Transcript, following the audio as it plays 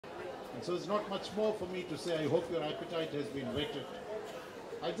So it's not much more for me to say. I hope your appetite has been whetted.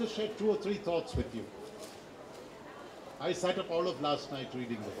 I just shared 2 or 3 thoughts with you. I sat up all of last night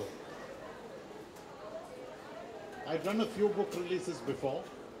reading the book. I've done a few book releases before,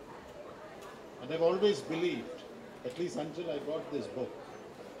 and I've always believed, at least until I got this book,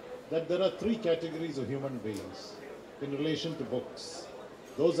 that there are 3 categories of human beings in relation to books.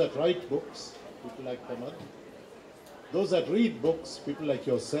 Those that write books, people like Tamad; those that read books, people like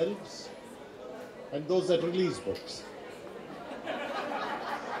yourselves; and those that release books.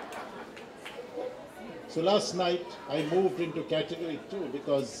 So last night I moved into category 2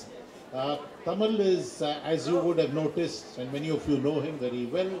 because Tamal is, as you would have noticed, and many of you know him very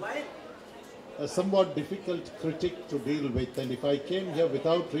well, a somewhat difficult critic to deal with. And if I came here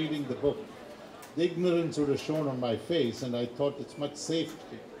without reading the book, the ignorance would have shown on my face, and I thought it's much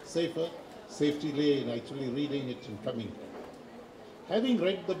safer, safety lay in actually reading it and coming here. Having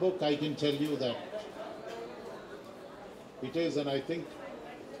read the book, I can tell you that it is, and I think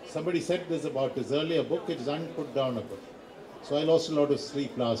somebody said this about his earlier book, it is unputdownable. So I lost a lot of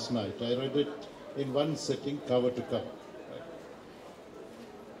sleep last night. I read it in one sitting, cover to cover.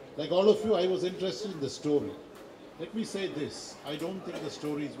 Like all of you, I was interested in the story. Let me say this, I don't think the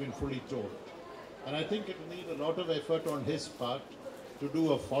story has been fully told. And I think it will need a lot of effort on his part to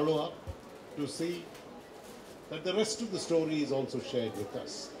do a follow-up, to see that the rest of the story is also shared with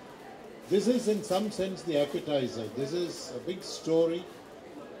us. This is in some sense the appetizer. This is a big story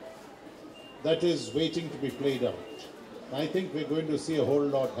that is waiting to be played out. I think we're going to see a whole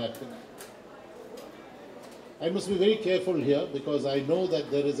lot happen. I must be very careful here because I know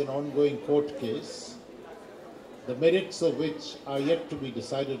that there is an ongoing court case, the merits of which are yet to be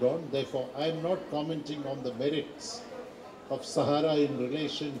decided on. Therefore, I am not commenting on the merits of Sahara in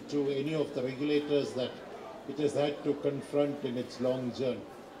relation to any of the regulators that it has had to confront in its long journey.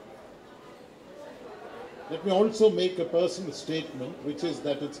 Let me also make a personal statement, which is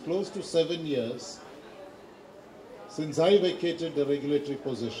that it's close to 7 years since I vacated the regulatory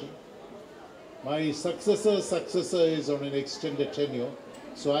position. My successor is on an extended tenure,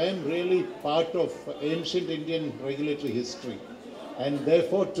 so I am really part of ancient Indian regulatory history. And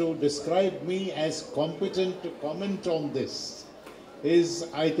therefore, to describe me as competent to comment on this is,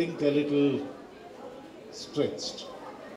 I think, a little stretched.